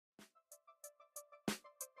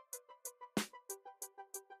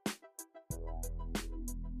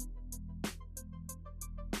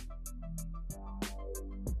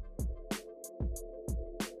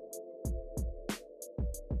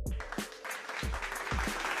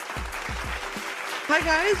Hi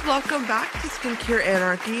guys, welcome back to Skincare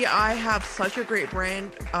Anarchy. I have such a great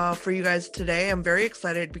brand for you guys today. I'm very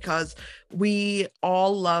excited because we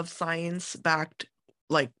all love science-backed,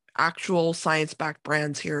 like actual science-backed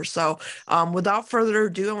brands here. Without further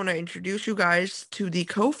ado, I want to introduce you guys to the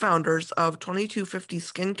co-founders of 2250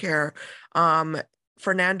 Skincare, um,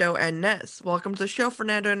 Fernando and Nez. Welcome to the show,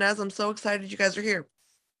 Fernando and Nez. I'm so excited you guys are here.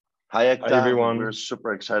 Hi, Hi Ekta. We're everyone.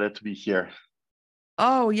 super excited to be here.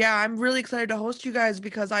 Oh yeah, I'm really excited to host you guys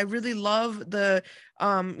because I really love the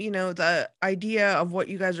idea of what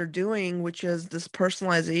you guys are doing, which is this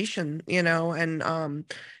personalization,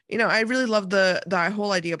 I really love the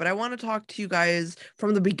whole idea, but I want to talk to you guys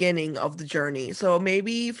from the beginning of the journey. So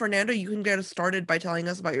maybe Fernando, you can get us started by telling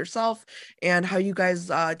us about yourself and how you guys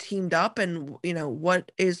teamed up and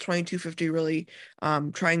what is 2250 really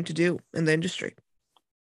trying to do in the industry.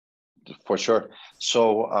 For sure.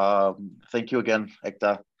 Thank you again,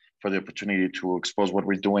 Ekta, for the opportunity to expose what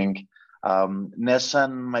we're doing. Nessa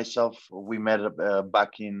and myself, we met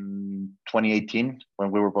back in 2018 when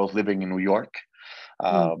we were both living in New York.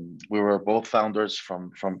 Mm. We were both founders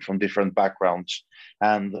from different backgrounds,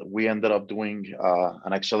 and we ended up doing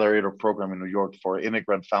an accelerator program in New York for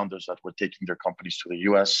immigrant founders that were taking their companies to the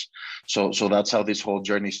US. So that's how this whole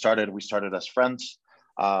journey started. We started as friends.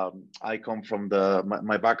 I come from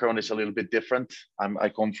my background is a little bit different. I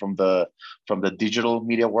come from the digital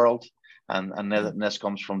media world, and Ness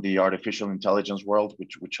comes from the artificial intelligence world,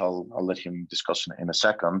 which I'll let him discuss in a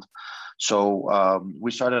second.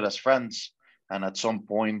 We started as friends, and at some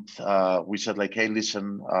point we said like, hey,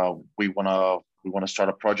 listen, we wanna start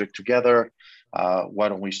a project together. Why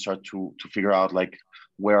don't we start to figure out like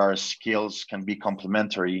where our skills can be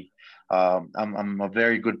complementary? I'm a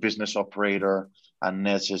very good business operator, and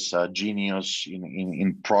Ness is a genius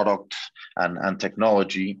in product and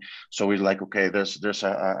technology. So we're like, okay, there's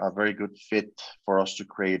a very good fit for us to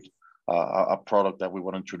create a product that we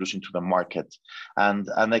want to introduce into the market. And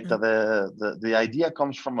like the idea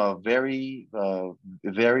comes from a very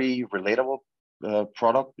very relatable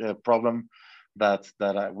product problem that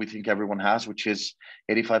we think everyone has, which is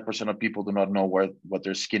 85% of people do not know what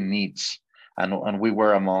their skin needs. And we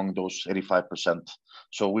were among those 85%.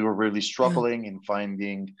 So we were really struggling in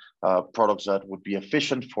finding products that would be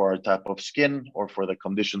efficient for our type of skin or for the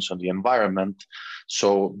conditions and the environment.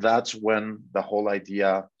 So that's when the whole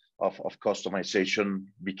idea of customization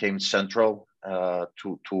became central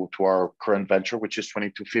to our current venture, which is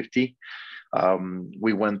 2250.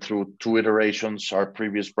 We went through two iterations. Our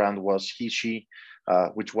previous brand was Hishi,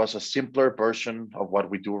 which was a simpler version of what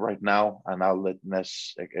we do right now, and I'll let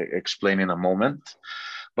Ness explain in a moment.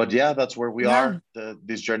 But yeah, that's where we Yeah. are.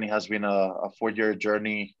 This journey has been a 4-year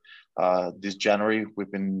journey. This January,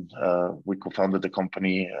 we co-founded the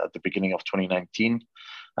company at the beginning of 2019,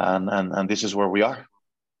 and this is where we are.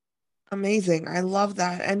 Amazing. I love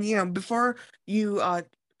that. And before you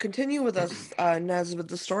continue with us, Nez, with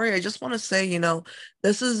the story, I just want to say,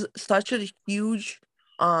 this is such a huge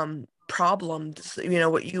problem.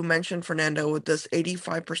 What you mentioned, Fernando, with this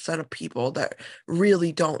 85% of people that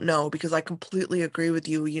really don't know, because I completely agree with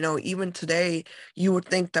you. Even today, you would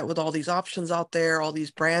think that with all these options out there, all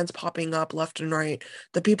these brands popping up left and right,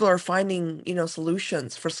 that people are finding,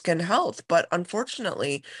 solutions for skin health. But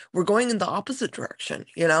unfortunately, we're going in the opposite direction,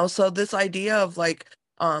 So this idea of like,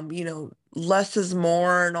 less is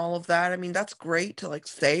more and all of that, I mean, that's great to like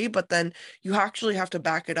say, but then you actually have to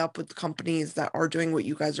back it up with companies that are doing what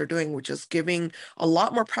you guys are doing, which is giving a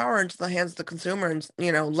lot more power into the hands of the consumer and,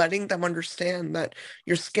 letting them understand that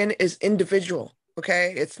your skin is individual.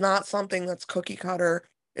 Okay. It's not something that's cookie cutter.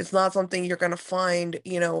 It's not something you're going to find,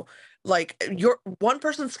 like your one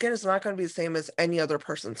person's skin is not going to be the same as any other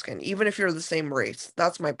person's skin, even if you're the same race.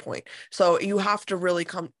 That's my point. So you have to really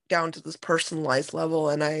come down to this personalized level,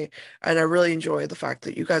 and I really enjoy the fact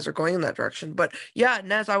that you guys are going in that direction. But yeah,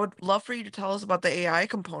 Nez, I would love for you to tell us about the AI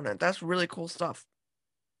component. That's really cool stuff.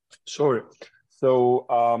 Sure. So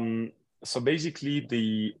basically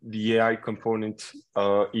the AI component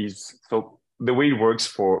is, so the way it works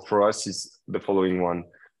for us is the following one.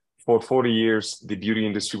 For 40 years, the beauty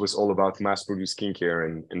industry was all about mass-produced skincare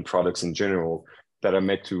and products in general that are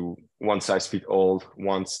made to one size fit all,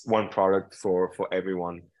 one product for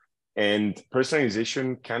everyone. And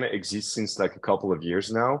personalization kind of exists since like a couple of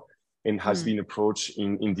years now and has been approached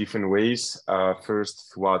in different ways.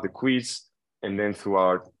 First throughout the quiz, and then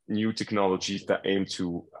throughout new technologies that aim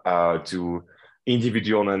to do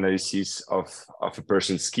individual analysis of a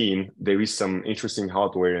person's skin. There is some interesting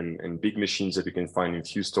hardware and big machines that you can find in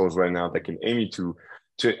few stores right now that can aim you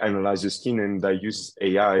to analyze your skin, and that use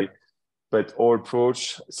AI. But our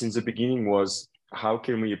approach since the beginning was how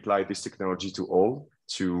can we apply this technology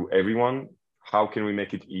to everyone? How can we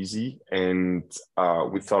make it easy? And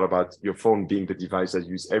we thought about your phone being the device that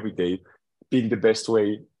you use every day, being the best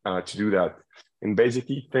way to do that. And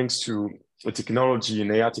basically, thanks to a technology,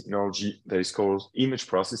 an AI technology that is called image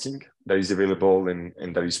processing, that is available and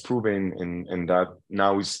that is proven and that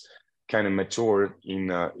now is kind of mature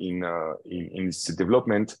in its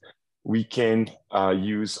development, we can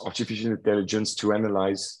use artificial intelligence to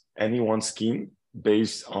analyze anyone's skin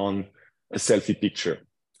based on a selfie picture.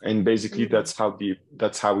 And basically that's how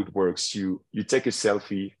it works. You take a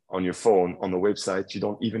selfie on your phone on the website. You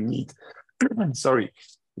don't even need sorry,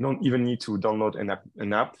 you don't even need to download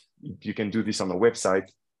an app. You can do this on the website.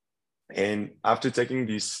 And after taking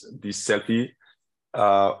this selfie,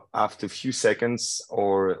 after a few seconds,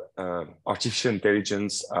 or artificial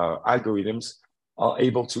intelligence algorithms are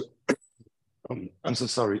able to I'm so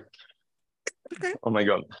sorry. Okay. Oh my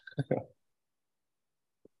God.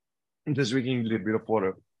 I'm just drinking a little bit of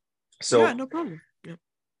water. So yeah, no problem. Yeah.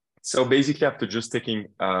 So basically, after just taking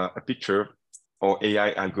a picture, or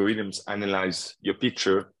AI algorithms analyze your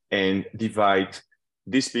picture and divide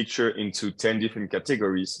this picture into 10 different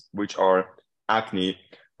categories, which are acne,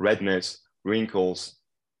 redness, wrinkles,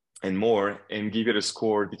 and more, and give it a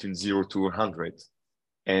score between 0 to 100.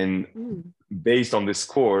 And based on the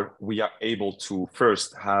score, we are able to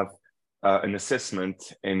first have an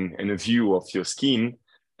assessment and a view of your skin,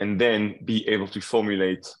 and then be able to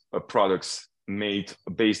formulate products made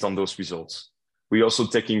based on those results. We also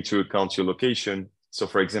take into account your location. So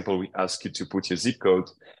for example, we ask you to put your zip code,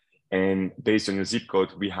 and based on your zip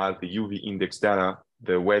code, we have the UV index data,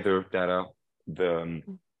 the weather data,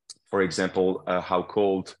 for example, how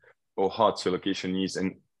cold or hot your location is,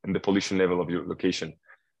 and the pollution level of your location.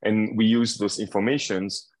 And we use those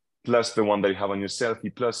informations plus the one that you have on your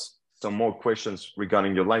selfie, plus some more questions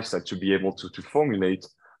regarding your lifestyle, to be able to formulate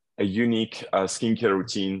a unique skincare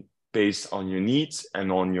routine based on your needs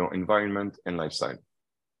and on your environment and lifestyle.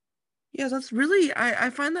 Yeah, that's really, I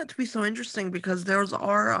find that to be so interesting, because those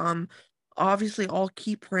are obviously all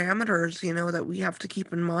key parameters, that we have to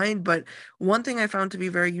keep in mind. But one thing I found to be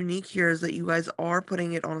very unique here is that you guys are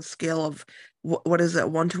putting it on a scale of what is it,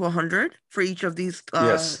 1 to 100 for each of these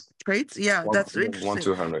Yes. traits? Yeah, that's interesting. 1 to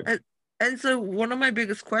 100. And so one of my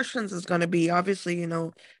biggest questions is going to be, obviously,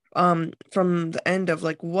 from the end of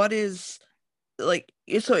like, what is like,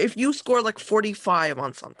 so if you score like 45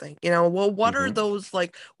 on something, well, what are those,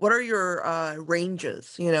 like, what are your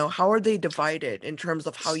ranges? How are they divided in terms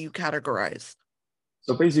of how you categorize?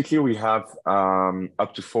 So basically, we have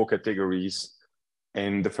up to 4 categories,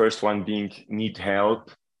 and the first one being need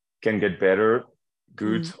help, can get better,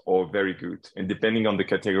 good, or very good. And depending on the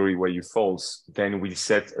category where you fall, then we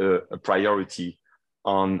set a priority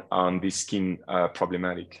on the skin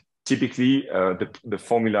problematic. Typically, the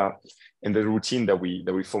formula and the routine that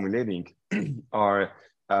we're formulating are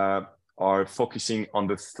focusing on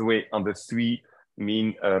the three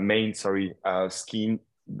main skin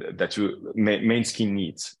that you main skin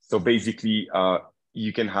needs. So basically,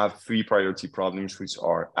 you can have 3 priority problems, which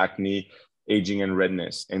are acne, aging, and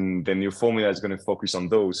redness, and then your formula is going to focus on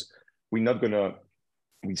those. We're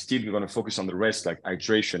still going to focus on the rest, like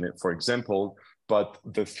hydration, for example, but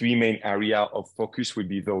the 3 main area of focus would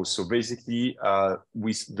be those. So basically,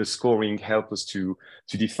 the scoring help us to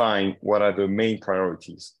define what are the main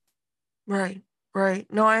priorities. Right.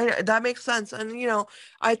 No, that makes sense. And,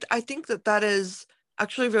 I think that is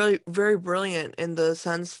actually very, very brilliant, in the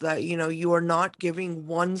sense that, you are not giving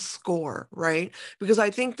one score, right? Because I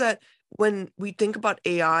think that when we think about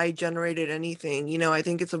AI generated anything, I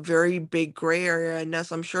think it's a very big gray area. And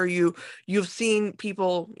Ness, I'm sure you've seen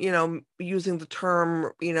people, using the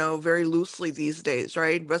term, very loosely these days,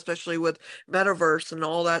 right? Especially with metaverse and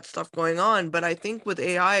all that stuff going on. But I think with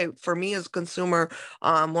AI, for me as a consumer,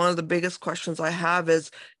 one of the biggest questions I have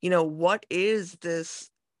is, what is this?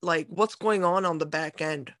 Like, what's going on the back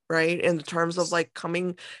end, right? In terms of like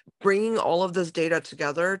bringing all of this data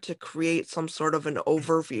together to create some sort of an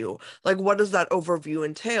overview. Like, what does that overview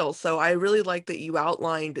entail? So I really like that you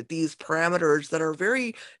outlined these parameters that are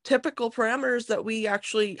very typical parameters that we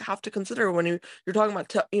actually have to consider when you're talking about,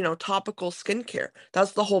 topical skincare.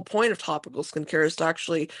 That's the whole point of topical skincare, is to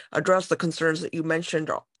actually address the concerns that you mentioned,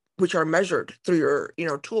 which are measured through your,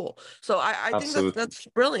 think that's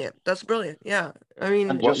brilliant. That's brilliant. Yeah. I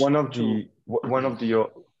mean, one of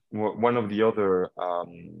the other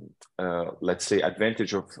let's say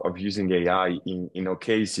advantage of using AI in our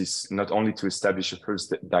case is not only to establish a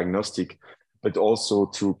first diagnostic, but also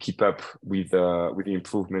to keep up with the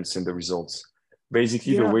improvements in the results.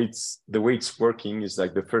 Basically, the way it's working is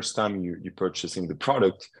like the first time you're purchasing the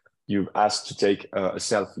product, you're asked to take a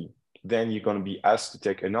selfie. Then you're going to be asked to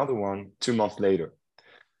take another one 2 months later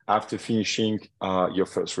after finishing your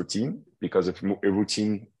first routine, because of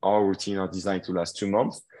our routine are designed to last 2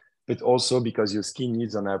 months, but also because your skin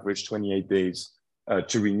needs on average 28 days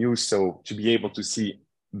to renew. So to be able to see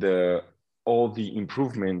all the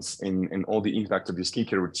improvements and all the impact of your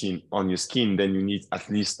skincare routine on your skin, then you need at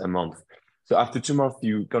least a month. So after 2 months,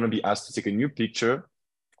 you're going to be asked to take a new picture,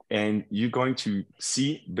 and you're going to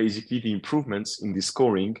see basically the improvements in the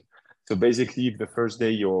scoring. So basically, if the first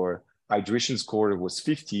day your hydration score was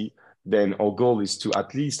 50, then our goal is to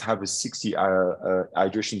at least have a 60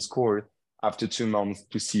 hydration score after 2 months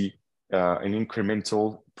to see an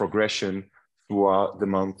incremental progression throughout the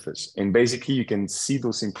months. And basically, you can see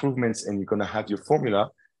those improvements, and you're going to have your formula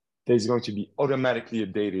that is going to be automatically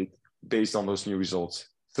updated based on those new results.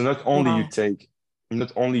 So not only you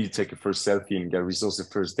take a first selfie and get results the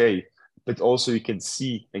first day, but also you can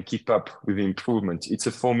see and keep up with the improvement. It's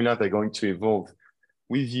a formula that's going to evolve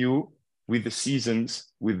with you, with the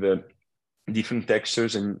seasons, with the different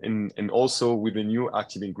textures, and also with the new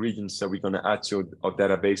active ingredients that we're going to add to our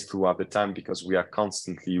database throughout the time, because we are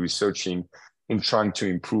constantly researching and trying to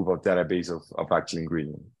improve our database of active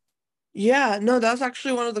ingredients. Yeah, no, that's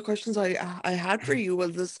actually one of the questions I had for you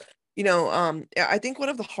was this, I think one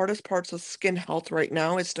of the hardest parts of skin health right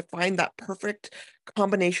now is to find that perfect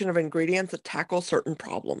combination of ingredients that tackle certain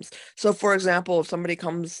problems. So for example, if somebody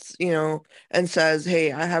comes, and says,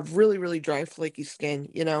 "Hey, I have really, really dry, flaky skin,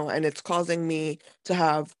 and it's causing me to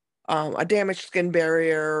have a damaged skin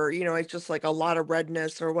barrier, it's just like a lot of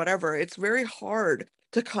redness or whatever." It's very hard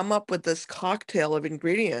to come up with this cocktail of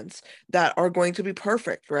ingredients that are going to be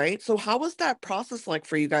perfect, right? So how was that process like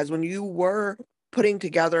for you guys when you were putting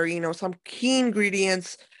together, some key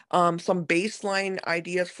ingredients, some baseline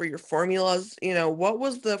ideas for your formulas? What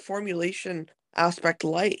was the formulation aspect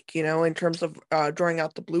like, in terms of drawing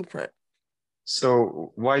out the blueprint?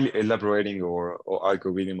 So while elaborating our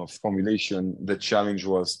algorithm of formulation, the challenge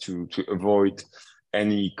was to avoid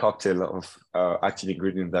any cocktail of active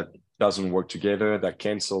ingredient that doesn't work together, that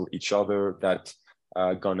cancel each other, that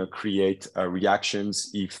gonna create reactions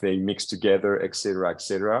if they mix together, etc.,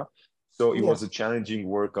 etc. So it was a challenging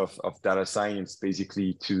work of data science,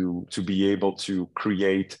 basically, to be able to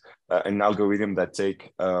create an algorithm that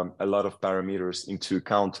take a lot of parameters into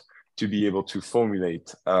account to be able to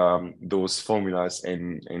formulate those formulas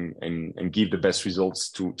and give the best results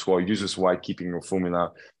to our users while keeping our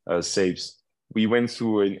formula safe. We went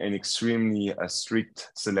through an extremely strict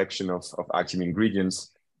selection of active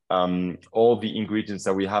ingredients. All the ingredients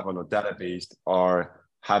that we have on our database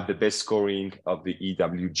have the best scoring of the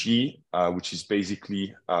EWG, which is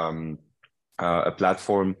basically a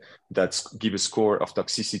platform that gives a score of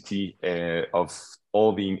toxicity of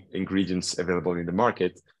all the ingredients available in the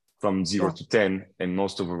market from 0 to 10, and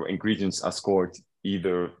most of our ingredients are scored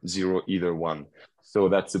either 0, either 1. So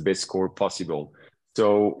that's the best score possible.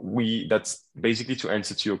 So that's basically, to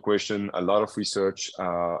answer to your question, a lot of research.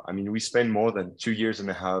 We spent more than 2.5 years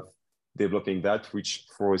developing that, which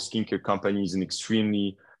for a skincare company is an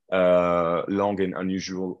extremely long and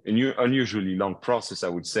unusually long process, I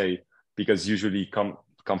would say, because usually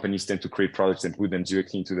companies tend to create products and put them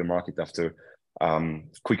directly into the market after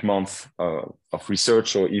quick month of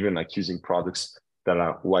research, or even like using products that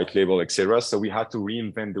are white label, etc. So we had to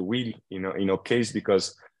reinvent the wheel, in our case,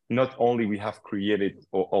 because not only we have created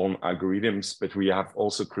our own algorithms, but we have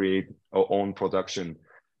also created our own production.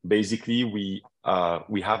 Basically, we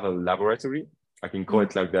have a laboratory. I can call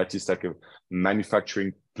it like that. It's like a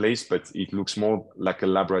manufacturing place, but it looks more like a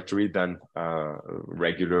laboratory than a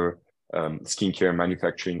regular skincare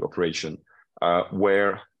manufacturing operation,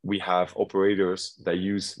 where we have operators that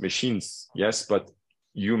use machines, yes, but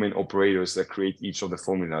human operators that create each of the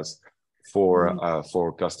formulas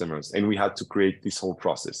for customers. And we had to create this whole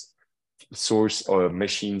process, source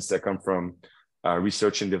machines that come from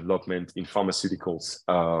research and development in pharmaceuticals,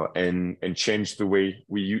 and change the way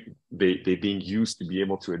they're being used to be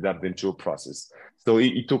able to adapt them to a process. So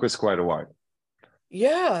it took us quite a while.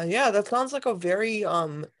 Yeah, that sounds like a very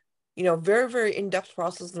very, very in-depth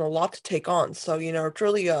process and a lot to take on. So,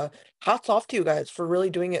 truly hats off to you guys for really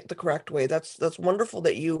doing it the correct way. That's wonderful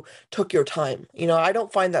that you took your time. I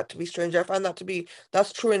don't find that to be strange. I find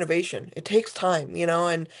that's true innovation. It takes time,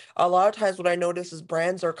 and a lot of times what I notice is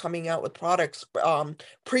brands are coming out with products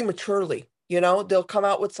prematurely. They'll come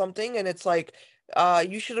out with something and it's like,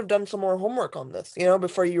 you should have done some more homework on this,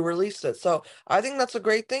 before you released it. So I think that's a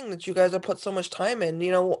great thing that you guys have put so much time in.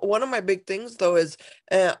 One of my big things though is,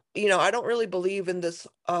 I don't really believe in this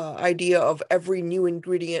idea of every new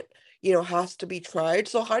ingredient, has to be tried.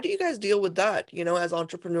 So how do you guys deal with that, as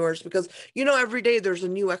entrepreneurs? Because, every day there's a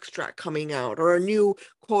new extract coming out or a new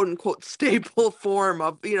quote unquote staple form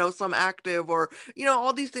of, some active or,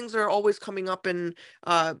 all these things are always coming up and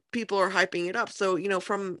people are hyping it up. So,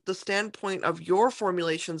 from the standpoint of your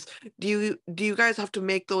formulations, do you guys have to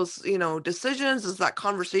make those, decisions? Does that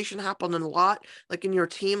conversation happen a lot, like in your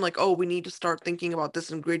team, like, oh, we need to start thinking about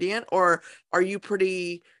this ingredient? Or are you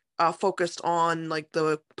pretty focused on like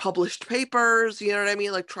the published papers, you know what I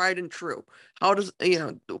mean? Like tried and true. How does,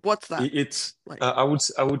 what's that It's like? I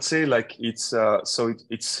would say like it's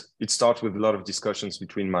it starts with a lot of discussions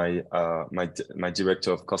between my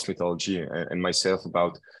director of cosmetology and myself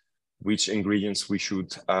about which ingredients we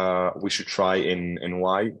should try and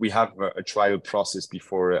why. We have a trial process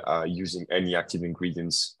before using any active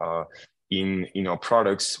ingredients in our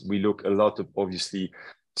products. We look a lot of obviously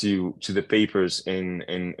to the papers and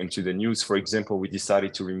to the news. For example, we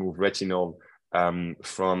decided to remove retinol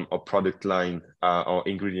from our product line, our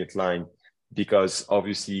ingredient line, because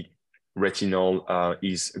obviously retinol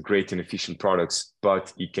is a great and efficient products,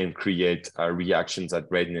 but it can create reactions at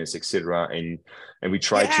redness, etc. And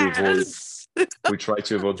Yes. we try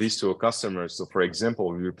to avoid this to our customers. So, for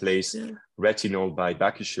example, we replace Yeah. retinol by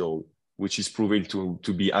Bakuchiol, which is proven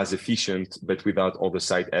to be as efficient, but without all the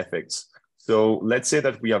side effects. So let's say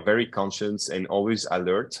that we are very conscious and always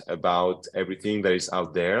alert about everything that is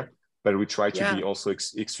out there, but we try to Yeah. be also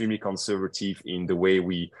extremely conservative in the way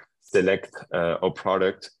we select our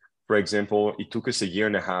product. For example, it took us a year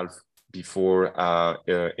and a half before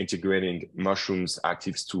integrating mushrooms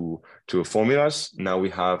actives to formulas. Now we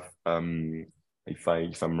have,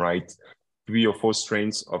 if I'm right, 3 or 4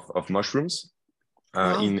 strains of mushrooms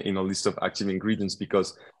Wow. in a list of active ingredients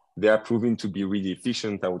because they are proven to be really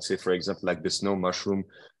efficient. I would say, for example, like the snow mushroom,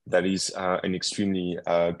 that is an extremely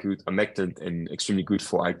good humectant and extremely good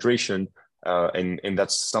for hydration. And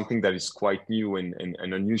that's something that is quite new and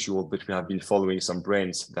unusual, but we have been following some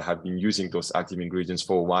brands that have been using those active ingredients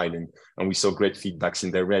for a while, and we saw great feedbacks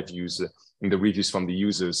in their reviews, in the reviews from the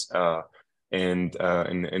users, and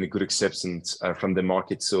a good acceptance from the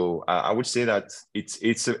market. So I would say that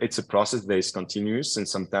it's a process that is continuous, and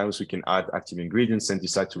sometimes we can add active ingredients and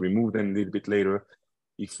decide to remove them a little bit later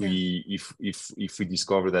if Yeah. we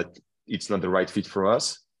discover that it's not the right fit for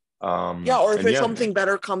us. Yeah, or if And it's yeah, something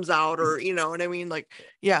better comes out, or you know what I mean? Like,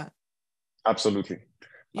 yeah. absolutely,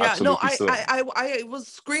 Yeah, no, absolutely. I, So I, I, I was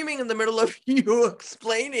screaming in the middle of you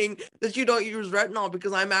explaining that you don't use retinol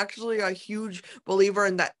because I'm actually a huge believer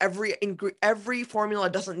in that every formula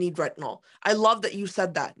doesn't need retinol. I love that you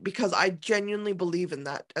said that because I genuinely believe in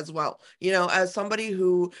that as well. As somebody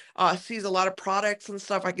who sees a lot of products and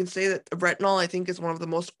stuff, I can say that retinol, I think, is one of the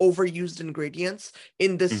most overused ingredients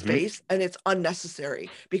in this mhm. space, and it's unnecessary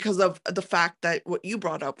because of the fact that what you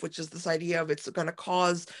brought up, which is this idea of it's going to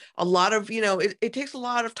cause a lot of, it takes a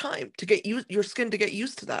lot of time to get your skin to get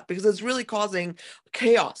used to that because it's really causing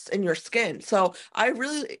chaos in your skin. So I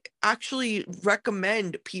really actually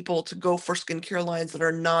recommend people to go for skincare lines that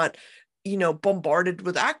are not, bombarded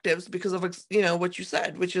with actives because of, what you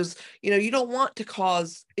said, which is, you don't want to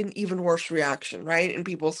cause an even worse reaction, right? In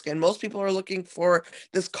people's skin. Most people are looking for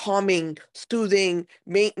this calming, soothing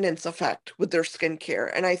maintenance effect with their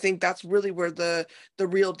skincare. And I think that's really where the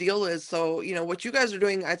real deal is. So, what you guys are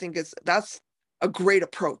doing, I think that's a great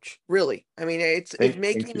approach, really. I mean, it's Thank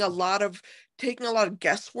making you. taking a lot of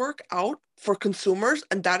guesswork out for consumers,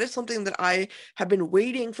 and that is something that I have been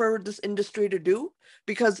waiting for this industry to do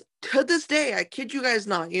because to this day, I kid you guys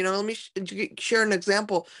not, let me share an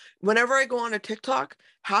example. Whenever I go on a TikTok,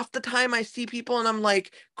 half the time I see people and I'm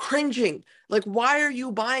like cringing. Like, why are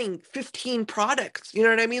you buying 15 products? You know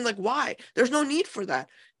what I mean? Like, why? There's no need for that.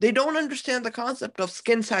 They don't understand the concept of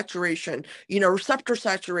skin saturation, receptor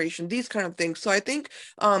saturation, these kind of things. So I think,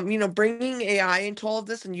 bringing AI into all of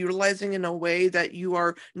this and utilizing in a way that you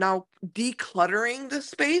are now decluttering the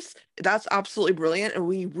space, that's absolutely brilliant. And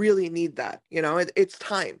we really need that. It's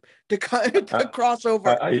time to to I cross over.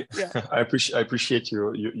 I Yeah. I appreciate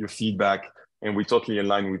your feedback, and we totally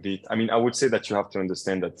align with it. I mean, I would say that you have to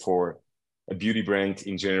understand that for a beauty brand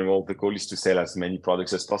in general, the goal is to sell as many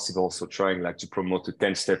products as possible. So trying like to promote a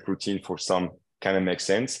 10-step routine for some kind of makes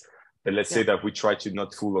sense. But let's say Yeah. that we try to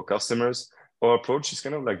not fool our customers. Our approach is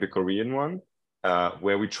kind of like the Korean one,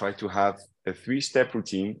 where we try to have a 3-step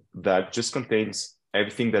routine that just contains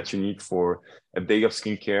everything that you need for a day of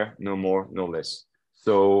skincare, no more, no less.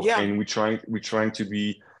 So, Yeah. and we're trying to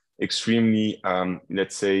be extremely,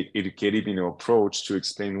 let's say, educative in our approach to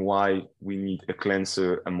explain why we need a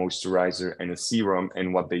cleanser, a moisturizer, and a serum,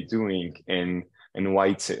 and what they're doing, and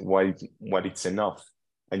why it's enough,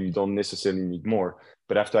 and you don't necessarily need more.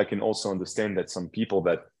 But after, I can also understand that some people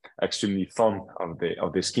that are extremely fond of the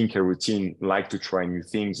skincare routine like to try new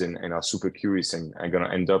things and are super curious and are going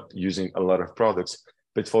to end up using a lot of products.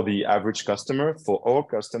 But for the average customer, for our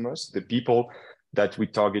customers, the people that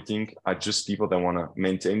we're targeting are just people that want to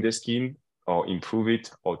maintain their skin or improve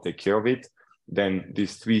it or take care of it. Then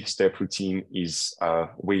this 3-step routine is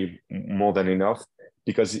way more than enough,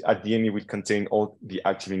 because at the end, it would contain all the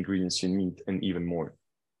active ingredients you need and even more.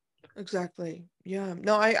 Exactly. Yeah.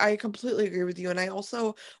 No, I completely agree with you. And I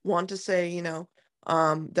also want to say,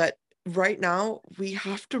 that right now we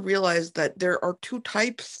have to realize that there are two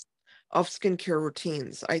types of skincare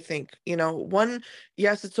routines, I think. One,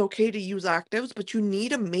 yes, it's okay to use actives, but you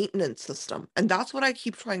need a maintenance system. And that's what I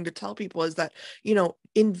keep trying to tell people is that,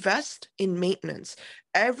 invest in maintenance.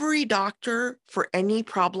 Every doctor for any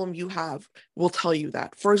problem you have will tell you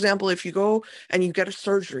that. For example, if you go and you get a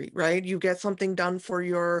surgery, right? You get something done for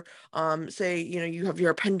your say, you have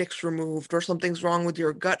your appendix removed or something's wrong with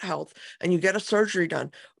your gut health and you get a surgery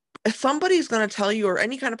done. If somebody's going to tell you, or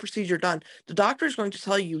any kind of procedure done, the doctor is going to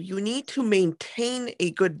tell you, you need to maintain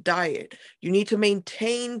a good diet. You need to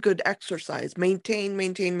maintain good exercise, maintain.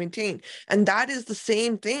 And that is the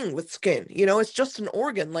same thing with skin. It's just an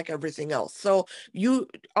organ like everything else. So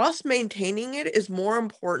us maintaining it is more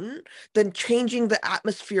important than changing the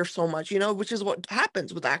atmosphere so much, which is what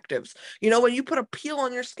happens with actives. When you put a peel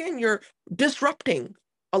on your skin, you're disrupting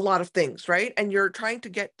a lot of things, right? And you're trying to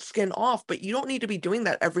get skin off, but you don't need to be doing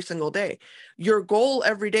that every single day. Your goal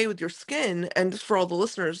every day with your skin, and just for all the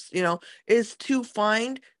listeners, is to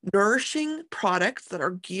find nourishing products that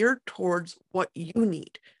are geared towards what you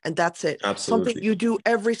need. And that's it. Absolutely. Something you do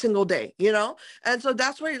every single day, And so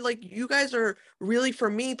that's why, like, you guys are really, for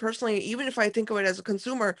me personally, even if I think of it as a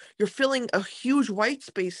consumer, you're filling a huge white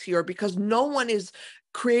space here because no one is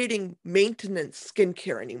creating maintenance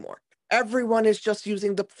skincare anymore. Everyone is just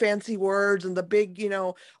using the fancy words and the big,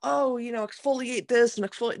 exfoliate this and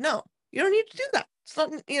exfoliate. No, you don't need to do that. It's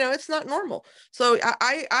not, it's not normal. So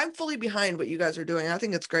I'm fully behind what you guys are doing. I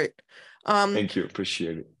think it's great. Thank you.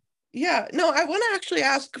 Appreciate it. Yeah, no, I want to actually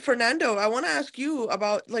ask Fernando, I want to ask you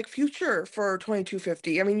about like future for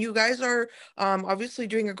 2250. I mean, you guys are obviously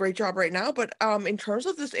doing a great job right now, but in terms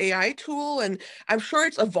of this AI tool, and I'm sure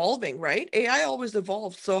it's evolving, right? AI always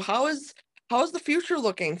evolves. So how is the future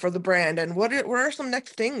looking for the brand, and what are some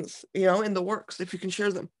next things, in the works, if you can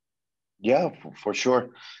share them? Yeah, for sure.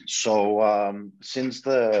 So since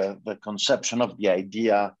the conception of the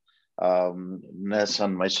idea, Ness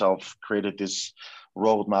and myself created this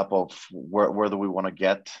roadmap of where do we want to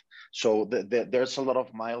get. So there's a lot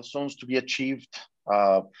of milestones to be achieved.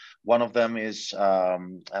 One of them is,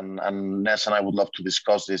 and Ness and I would love to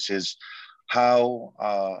discuss this, is how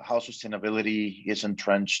sustainability is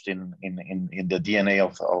entrenched in the DNA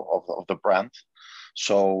of the brand.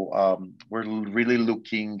 So we're really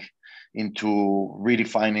looking into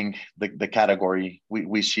redefining the category.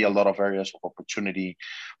 We see a lot of areas of opportunity,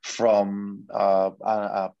 from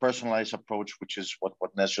a personalized approach, which is what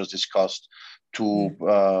Ness just discussed, to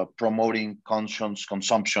promoting conscious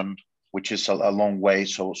consumption, which is a long way.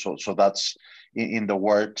 So that's in the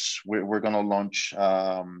works. We're going to launch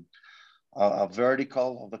a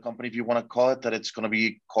vertical of the company, if you want to call it, that it's going to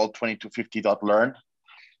be called 2250.learn,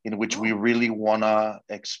 in which we really want to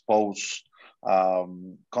expose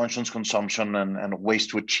conscious consumption and ways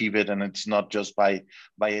to achieve it. And it's not just by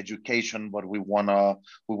education, but we want to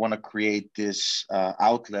create this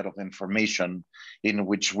outlet of information in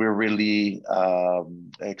which we're really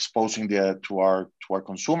exposing to our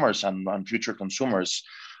consumers and future consumers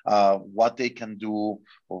what they can do,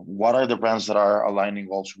 what are the brands that are aligning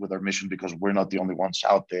also with our mission, because we're not the only ones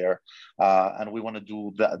out there, and we want to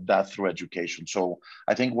do that through education. So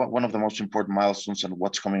I think one of the most important milestones and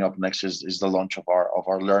what's coming up next is the launch of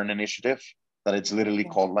our Learn initiative, that it's literally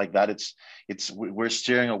called like that. We're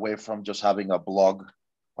steering away from just having a blog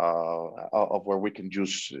of where we can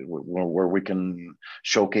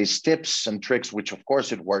showcase tips and tricks, which of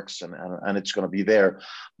course it works and it's going to be there,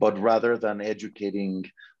 but rather than educating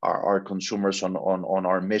our consumers on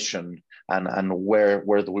our mission and where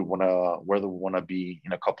do we want to be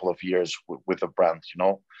in a couple of years with the brand,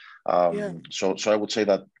 So I would say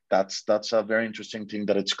that's a very interesting thing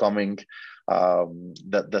that it's coming.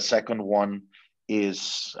 The second one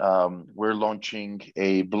is we're launching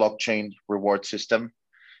a blockchain reward system.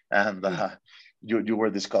 And you were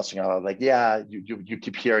discussing like, yeah, you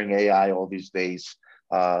keep hearing AI all these days.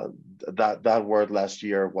 That word last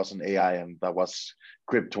year wasn't AI, and that was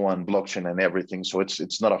crypto and blockchain and everything. So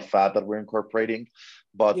it's not a fad that we're incorporating,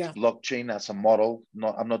 but blockchain as a model.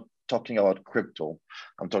 I'm not talking about crypto.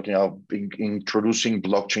 I'm talking about introducing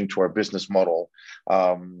blockchain to our business model.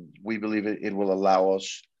 We believe it will allow us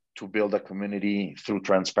to build a community through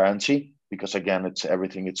transparency, because again,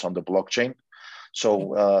 it's on the blockchain. So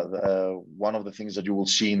one of the things that you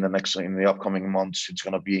will see in the upcoming months, it's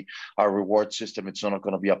going to be our reward system. It's not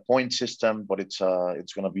going to be a point system, but it's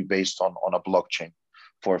going to be based on a blockchain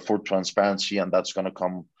for full transparency, and that's going to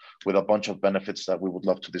come with a bunch of benefits that we would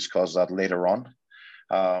love to discuss that later on.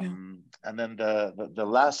 And then the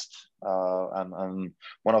last and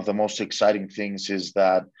one of the most exciting things is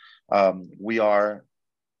that we are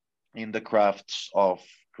in the crafts of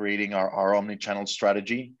creating our omni-channel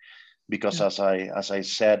strategy. Because as I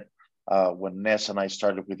said, when Ness and I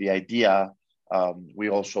started with the idea, we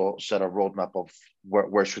also set a roadmap of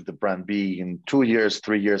where should the brand be in 2 years,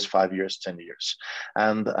 3 years, 5 years, 10 years.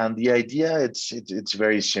 And the idea, it's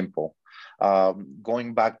very simple.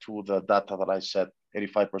 Going back to the data that I said,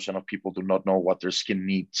 85% of people do not know what their skin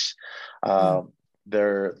needs.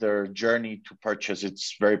 Their journey to purchase,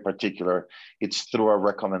 it's very particular. It's through a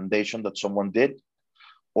recommendation that someone did,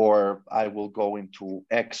 or I will go into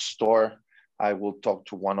X store, I will talk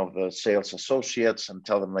to one of the sales associates and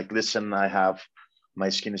tell them like, listen, my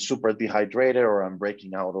skin is super dehydrated, or I'm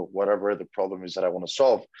breaking out, or whatever the problem is that I want to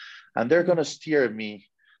solve. And they're going to steer me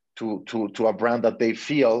to a brand that they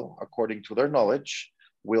feel, according to their knowledge,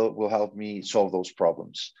 will help me solve those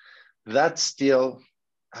problems. That still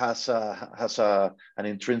has an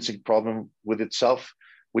intrinsic problem with itself,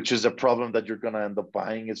 which is a problem that you're going to end up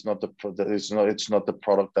buying. It's not the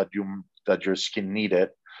product that your skin needed.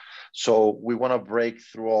 So we want to break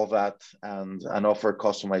through all that and offer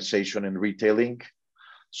customization in retailing.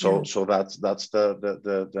 So that's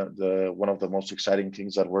the one of the most exciting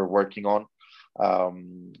things that we're working on.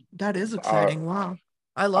 That is exciting. Wow,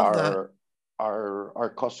 I love that.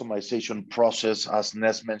 Our customization process, as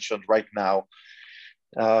Ness mentioned right now,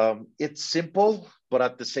 it's simple, but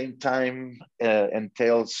at the same time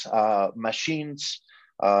entails machines,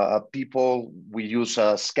 people. We use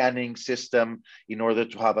a scanning system in order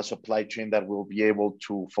to have a supply chain that will be able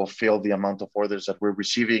to fulfill the amount of orders that we're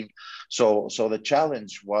receiving. So the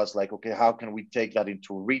challenge was like, okay, how can we take that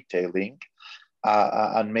into retailing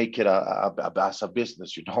and make it as a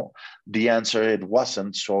business? The answer, it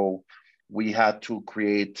wasn't. So we had to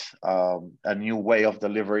create a new way of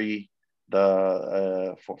delivery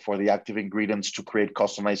for the active ingredients, to create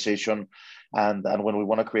customization. And when we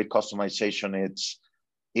want to create customization, it's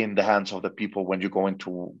in the hands of the people when you go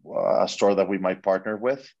into a store that we might partner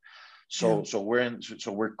with. So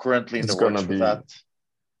we're currently in the works with that.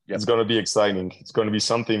 Yeah. It's going to be exciting. It's going to be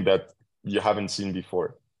something that you haven't seen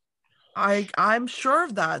before. I'm sure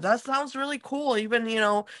of that. That sounds really cool. Even,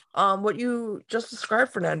 what you just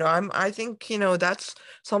described, Fernando. I think, that's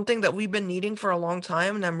something that we've been needing for a long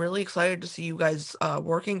time, and I'm really excited to see you guys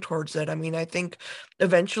working towards it. I mean, I think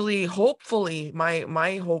eventually, hopefully,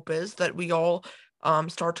 my hope is that we all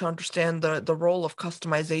start to understand the role of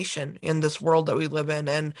customization in this world that we live in,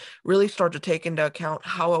 and really start to take into account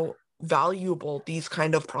how valuable these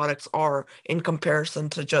kind of products are in comparison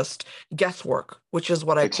to just guesswork, which is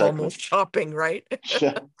what I call most shopping, right?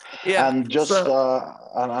 Yeah. And just and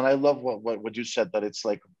I love what you said, that it's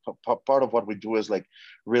like part of what we do is like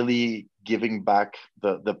really giving back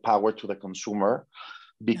the power to the consumer,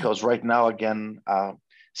 because right now, again,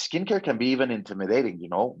 skincare can be even intimidating.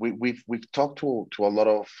 We've talked to a lot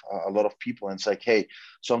of people, and it's like, hey,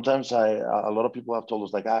 sometimes a lot of people have told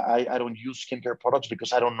us like, I don't use skincare products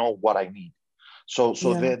because I don't know what I need. So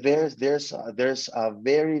there's a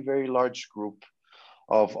very, very large group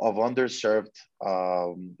of underserved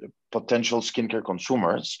potential skincare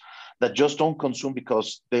consumers that just don't consume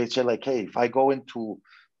because they say like, hey, if I go into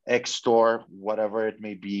X store, whatever it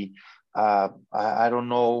may be, I don't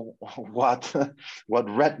know what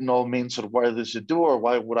retinol means, or what does it do, or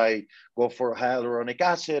why would I go for hyaluronic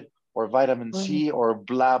acid or vitamin C or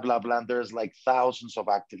blah blah blah. And there's like thousands of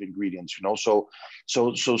active ingredients, So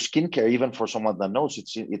skincare, even for someone that knows,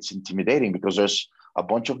 it's intimidating, because there's a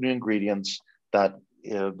bunch of new ingredients that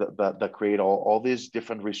create all these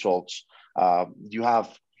different results. You have,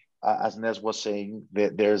 as Ness was saying,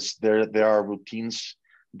 there are routines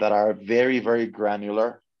that are very, very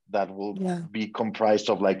granular, that will be comprised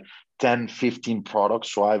of like 10, 15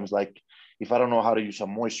 products. So I was like, if I don't know how to use a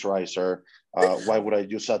moisturizer, why would I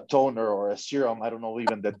use a toner or a serum? I don't know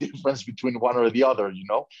even the difference between one or the other,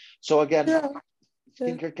 So again,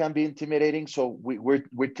 skincare can be intimidating. So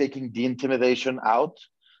we're taking the intimidation out,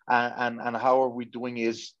 and how are we doing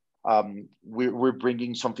is we're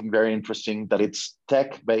bringing something very interesting, that it's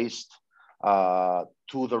tech-based,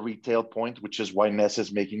 to the retail point, which is why Ness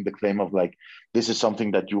is making the claim of like, this is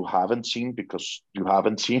something that you haven't seen because you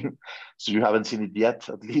haven't seen, so you haven't seen it yet,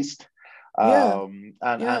 at least. Yeah.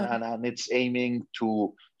 Yeah. And it's aiming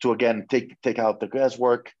to again take out the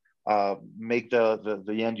guesswork, make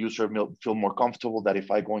the end user feel more comfortable that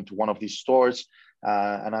if I go into one of these stores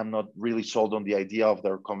and I'm not really sold on the idea of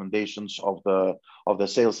the recommendations of the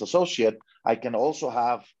sales associate, I can also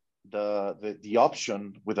have the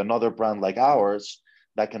option with another brand like ours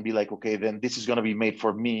that can be like, okay, then this is going to be made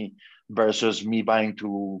for me versus me buying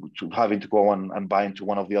to having to go and buy into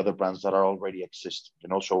one of the other brands that are already existing.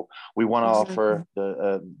 So we want to Exactly.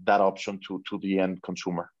 offer that option to the end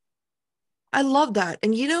consumer. I love that.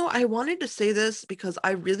 And I wanted to say this because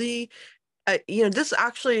I really, this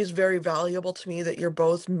actually is very valuable to me that you're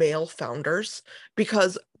both male founders,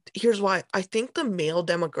 because here's why. I think the male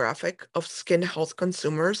demographic of skin health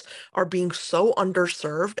consumers are being so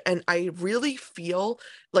underserved. And I really feel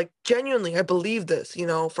like, genuinely, I believe this,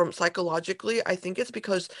 from psychologically, I think it's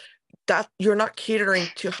because that you're not catering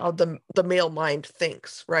to how the male mind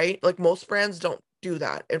thinks, right? Like most brands don't do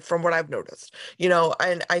that, and from what I've noticed,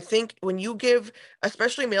 and I think when you give,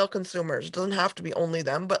 especially male consumers, it doesn't have to be only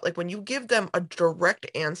them, but like when you give them a direct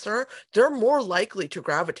answer, they're more likely to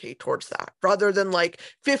gravitate towards that rather than like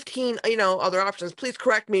 15, other options. Please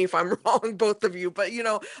correct me if I'm wrong, both of you, but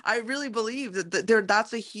I really believe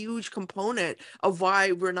that's a huge component of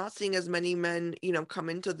why we're not seeing as many men,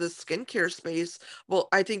 come into the skincare space. Well,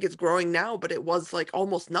 I think it's growing now, but it was like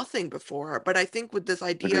almost nothing before. But I think with this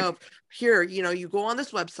idea Agree. of here, you go on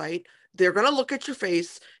this website, they're going to look at your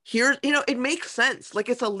face. Here, it makes sense. Like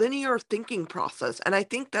it's a linear thinking process. And I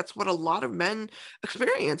think that's what a lot of men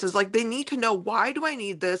experience is like they need to know, why do I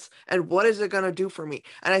need this and what is it going to do for me?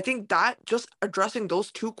 And I think that just addressing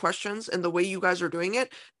those two questions and the way you guys are doing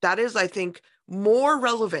it, that is, I think, more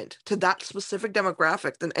relevant to that specific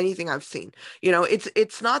demographic than anything I've seen.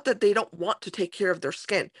 It's not that they don't want to take care of their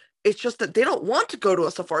skin. It's just that they don't want to go to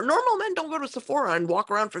a Sephora. Normal men don't go to Sephora and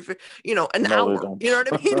walk around for, an No, they hour. don't. You know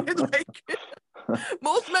what I mean? It's like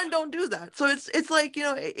most men don't do that. So it's like,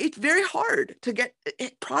 it's very hard to get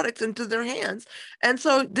products into their hands. And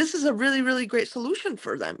so this is a really, really great solution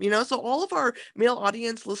for them. So all of our male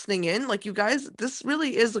audience listening in, like you guys, this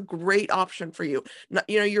really is a great option for you.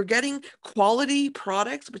 You're getting quality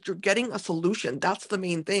products, but you're getting a solution. That's the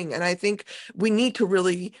main thing. And I think we need to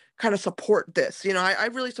really kind of support this. I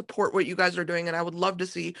really support what you guys are doing, and I would love to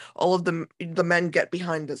see all of the men get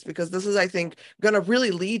behind this, because this is, I think, going to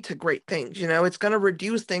really lead to great things. It's going to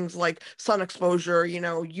reduce things like sun exposure,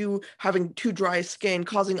 you having too dry skin,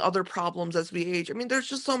 causing other problems as we age. I mean, there's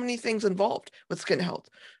just so many things involved with skin health.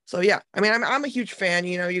 So yeah, I mean, I'm a huge fan,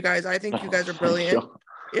 you guys. I think you No, guys are thank brilliant.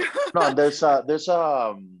 you. Yeah. No, and there's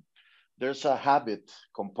a habit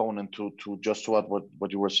component to just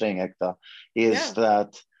what you were saying, Ekta, is Yeah.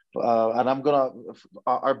 that and I'm gonna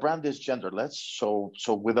our brand is genderless, so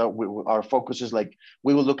with our focus is like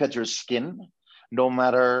we will look at your skin, no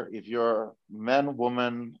matter if you're man,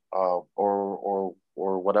 woman, or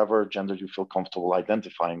whatever gender you feel comfortable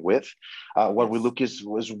identifying with. What we Yes. look is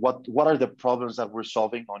what are the problems that we're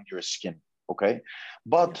solving on your skin. Okay, Yeah.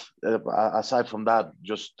 but aside from that,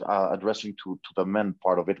 just addressing to the men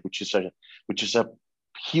part of it, which is a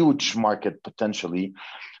huge market potentially.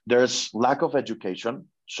 There's lack of education.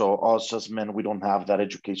 So us as men, we don't have that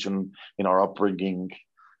education in our upbringing,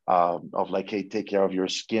 of like, hey, take care of your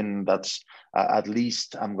skin. That's at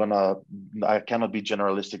least I cannot be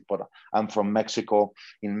generalistic, but I'm from Mexico.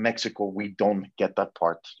 In Mexico, we don't get that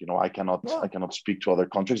part. I cannot Yeah. I cannot speak to other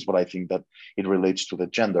countries, but I think that it relates to the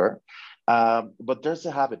gender. But there's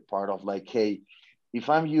the habit part of like, hey, if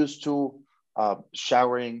I'm used to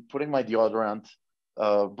showering, putting my deodorant,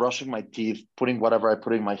 brushing my teeth, putting whatever I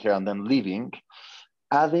put in my hair, and then leaving,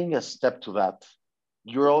 adding a step to that,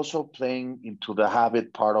 you're also playing into the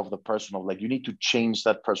habit part of the person of like, you need to change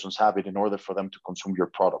that person's habit in order for them to consume your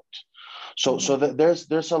product. So Mhm.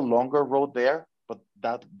 there's a longer road there, but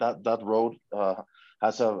that road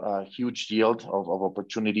has a huge yield of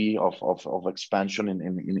opportunity of expansion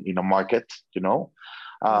in a market,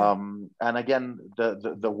 Yeah. and again,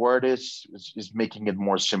 the word is making it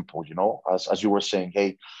more simple, as you were saying,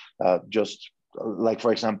 hey, just like,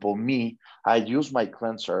 for example, me, I use my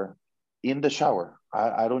cleanser in the shower.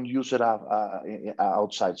 I don't use it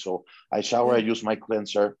outside. So I shower, I Yeah. use my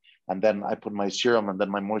cleanser, and then I put my serum and then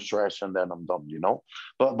my moisturizer, and then I'm done.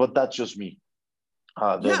 But that's just me.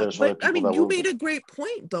 Yeah, There's other but I people mean, that you will. made a great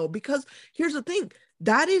point though, because here's the thing.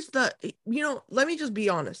 That is let me just be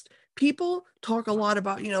honest. People talk a lot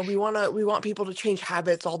about, we want people to change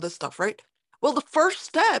habits, all this stuff, right? Well, the first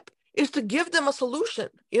step is to give them a solution.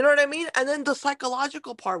 You know what I mean? And then the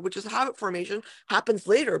psychological part, which is habit formation, happens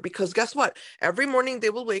later because guess what? Every morning they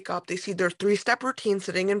will wake up, they see their 3-step routine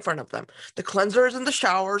sitting in front of them. The cleanser is in the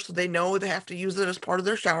shower, so they know they have to use it as part of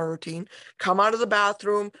their shower routine. Come out of the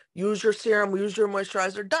bathroom, use your serum, use your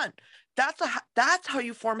moisturizer, done. That's how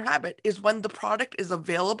you form habit, is when the product is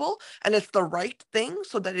available and it's the right thing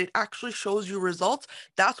so that it actually shows you results.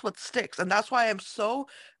 That's what sticks. And that's why I'm so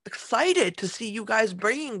excited to see you guys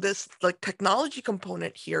bringing this like technology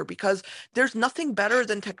component here, because there's nothing better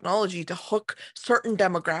than technology to hook certain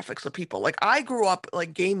demographics of people. Like I grew up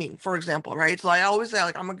like gaming, for example, right? So I always say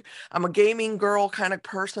like I'm a gaming girl kind of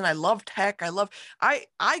person. I love tech.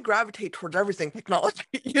 I gravitate towards everything technology,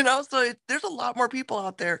 you know? So there's a lot more people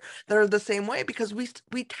out there that are the same way, because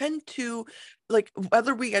we tend to, like,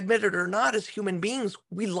 whether we admit it or not, as human beings,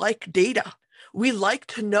 we like data. We like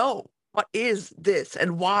to know what is this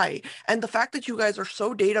and why. And the fact that you guys are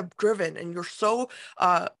so data driven and you're so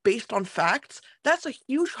based on facts, that's a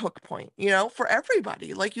huge hook point, you know, for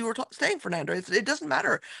everybody. Like you were saying, Fernando, it doesn't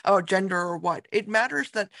matter about gender or what. It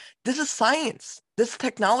matters that this is science, this is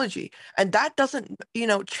technology, and that doesn't, you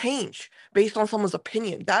know, change based on someone's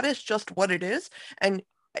opinion. That is just what it is. And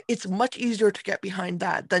it's much easier to get behind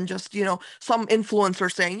that than just, you know, some influencer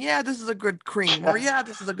saying, yeah, this is a good cream, or yeah,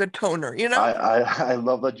 this is a good toner, you know? I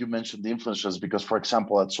love that you mentioned the influencers, because, for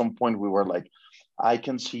example, at some point we were like, I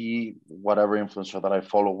can see whatever influencer that I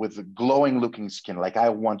follow with glowing looking skin. Like, I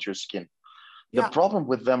want your skin. The Yeah. problem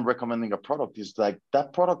with them recommending a product is like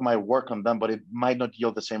that product might work on them, but it might not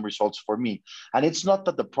yield the same results for me. And it's not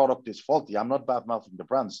that the product is faulty. I'm not bad mouthing the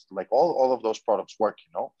brands. Like all of those products work,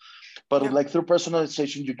 you know. But Yeah. like through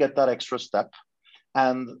personalization, you get that extra step.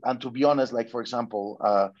 And to be honest, like for example,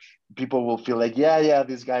 people will feel like, yeah,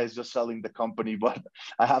 this guy is just selling the company. But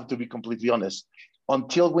I have to be completely honest.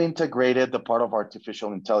 Until we integrated the part of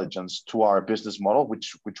artificial intelligence to our business model,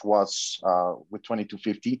 which was with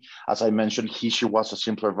 2250, as I mentioned, she was a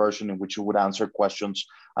simpler version in which you would answer questions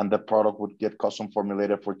and the product would get custom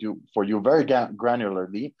formulated for you very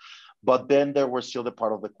granularly. But then there were still the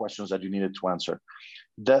part of the questions that you needed to answer.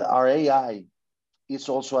 That our AI is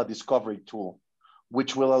also a discovery tool,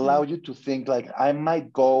 which will allow Mm. you to think like, I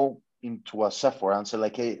might go into a Sephora and say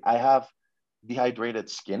like, hey, I have dehydrated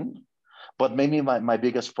skin, but maybe my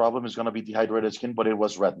biggest problem is going to be dehydrated skin, but it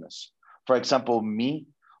was redness. For example, me,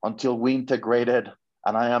 until we integrated,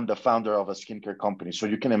 and I am the founder of a skincare company. So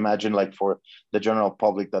you can imagine like for the general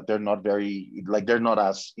public that they're not very, like they're not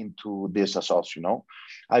as into this as us, you know.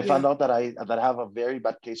 I found Yeah. out that I have a very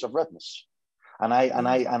bad case of redness. Mm.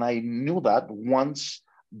 And I knew that once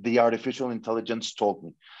the artificial intelligence told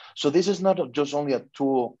me. So this is not just only a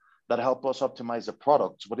tool that help us optimize the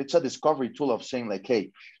products, but it's a discovery tool of saying like,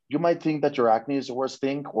 hey, you might think that your acne is the worst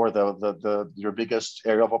thing or the your biggest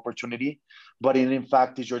area of opportunity, but it in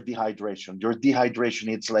fact is your dehydration. Your dehydration,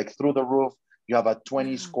 it's like through the roof. You have a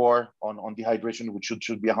 20 Yeah. score on dehydration, which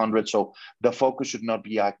should be 100. So the focus should not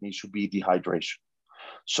be acne, it should be dehydration.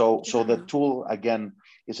 So the Yeah. tool again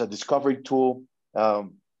is a discovery tool.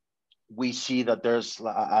 Um, we see that there's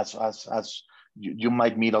as you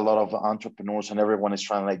might meet a lot of entrepreneurs and everyone is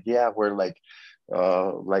trying like, yeah, we're like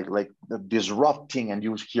disrupting, and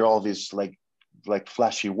you hear all these like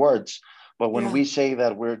flashy words. But when Yeah. we say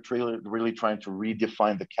that we're really trying to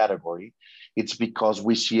redefine the category, it's because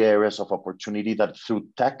we see areas of opportunity that through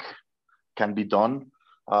tech can be done.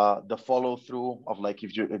 The follow through of like,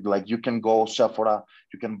 if you like, you can go Sephora,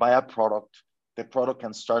 you can buy a product, the product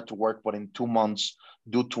can start to work, but in 2 months,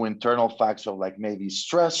 due to internal facts of like maybe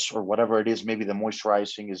stress or whatever it is, maybe the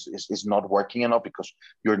moisturizing is not working enough because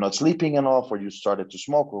you're not sleeping enough or you started to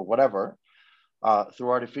smoke or whatever. Through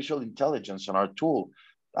artificial intelligence and our tool,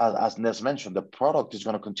 as Nes mentioned, the product is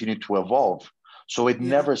going to continue to evolve. So it Yeah.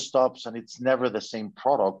 never stops and it's never the same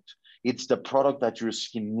product. It's the product that your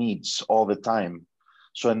skin needs all the time.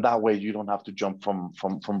 So in that way, you don't have to jump from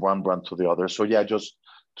one brand to the other. So yeah, just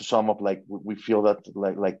to sum up, like we feel that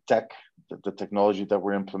like tech, the technology that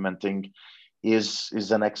we're implementing is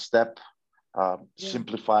the next step, Yeah.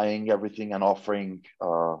 simplifying everything and offering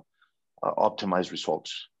optimized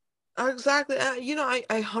results. Exactly. You know,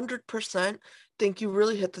 I 100% think you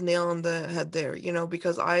really hit the nail on the head there, you know,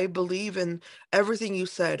 because I believe in everything you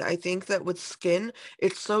said. I think that with skin,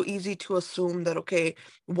 it's so easy to assume that, okay,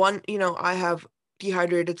 one, you know, I have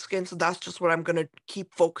dehydrated skin, so that's just what I'm gonna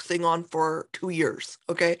keep focusing on for 2 years.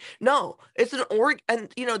 Okay. No, it's an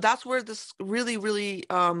and you know, that's where this really, really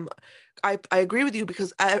I agree with you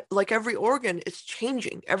because like every organ, it's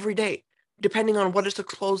changing every day. depending on what it's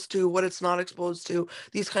exposed to, what it's not exposed to,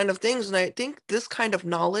 these kind of things. And I think this kind of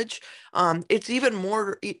knowledge, it's even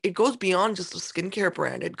more, it goes beyond just a skincare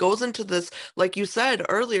brand. It goes into this, like you said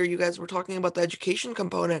earlier, you guys were talking about the education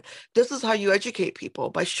component. This is how you educate people,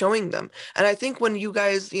 by showing them. And I think when you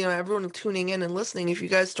guys, everyone tuning in and listening, if you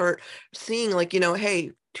guys start seeing like,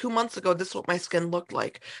 hey, 2 months ago, this is what my skin looked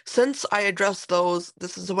like. Since I addressed those,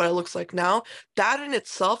 this is what it looks like now. That in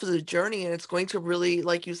itself is a journey, and it's going to really,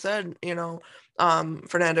 like you said,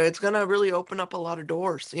 Fernando, it's going to really open up a lot of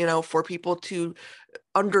doors, for people to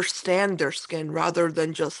understand their skin rather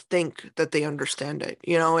than just think that they understand it.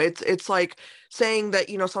 It's like saying that,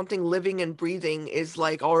 something living and breathing is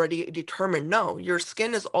like already determined. No, your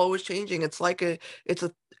skin is always changing. It's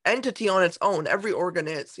a entity on its own. Every organ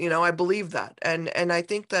is, I believe that. And I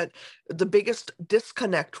think that the biggest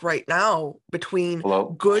disconnect right now between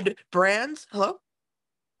Hello? good brands. Hello?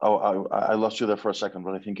 Oh, I lost you there for a second,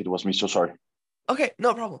 but I think it was me. So sorry. Okay,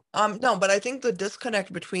 no problem. No, but I think the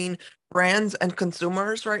disconnect between brands and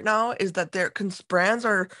consumers right now is that brands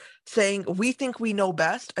are saying we think we know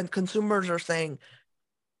best, and consumers are saying,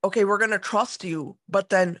 okay, we're gonna trust you, but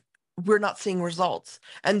then we're not seeing results.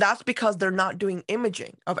 And that's because they're not doing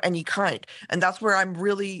imaging of any kind. And that's where I'm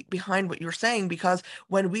really behind what you're saying, because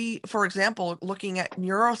when we, for example, looking at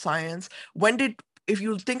neuroscience, if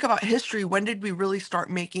you think about history, when did we really start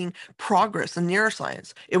making progress in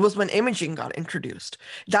neuroscience? It was when imaging got introduced.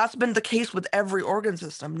 That's been the case with every organ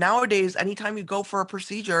system. Nowadays, anytime you go for a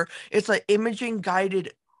procedure, it's an imaging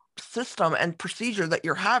guided system and procedure that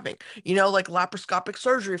you're having, like laparoscopic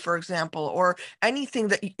surgery, for example, or anything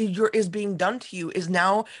that is being done to you is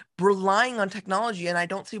now relying on technology. And I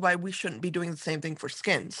don't see why we shouldn't be doing the same thing for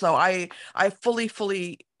skin. So I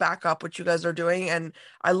fully back up what you guys are doing, and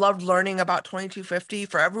I loved learning about 2250.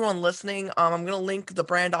 For everyone listening, I'm going to link the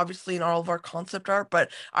brand obviously in all of our concept art,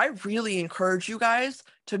 but I really encourage you guys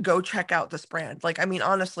to go check out this brand. Like, I mean,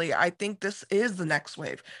 honestly, I think this is the next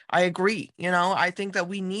wave. I agree. I think that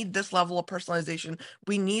we need this level of personalization.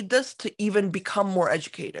 We need this to even become more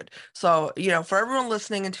educated. So, for everyone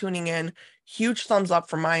listening and tuning in, huge thumbs up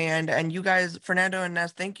from my end. And you guys, Fernando and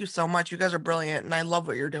Nez, thank you so much. You guys are brilliant, and I love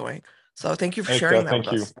what you're doing. So thank you for sharing that with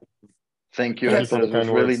Thank you. us. Thank you, Thank you Hector. for the It was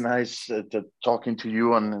kind really words. nice talking to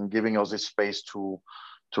you and giving us this space to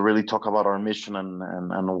really talk about our mission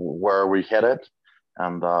and where we're headed.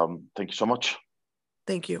 And thank you so much.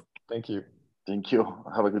 Thank you. Thank you. Thank you.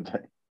 Have a good day.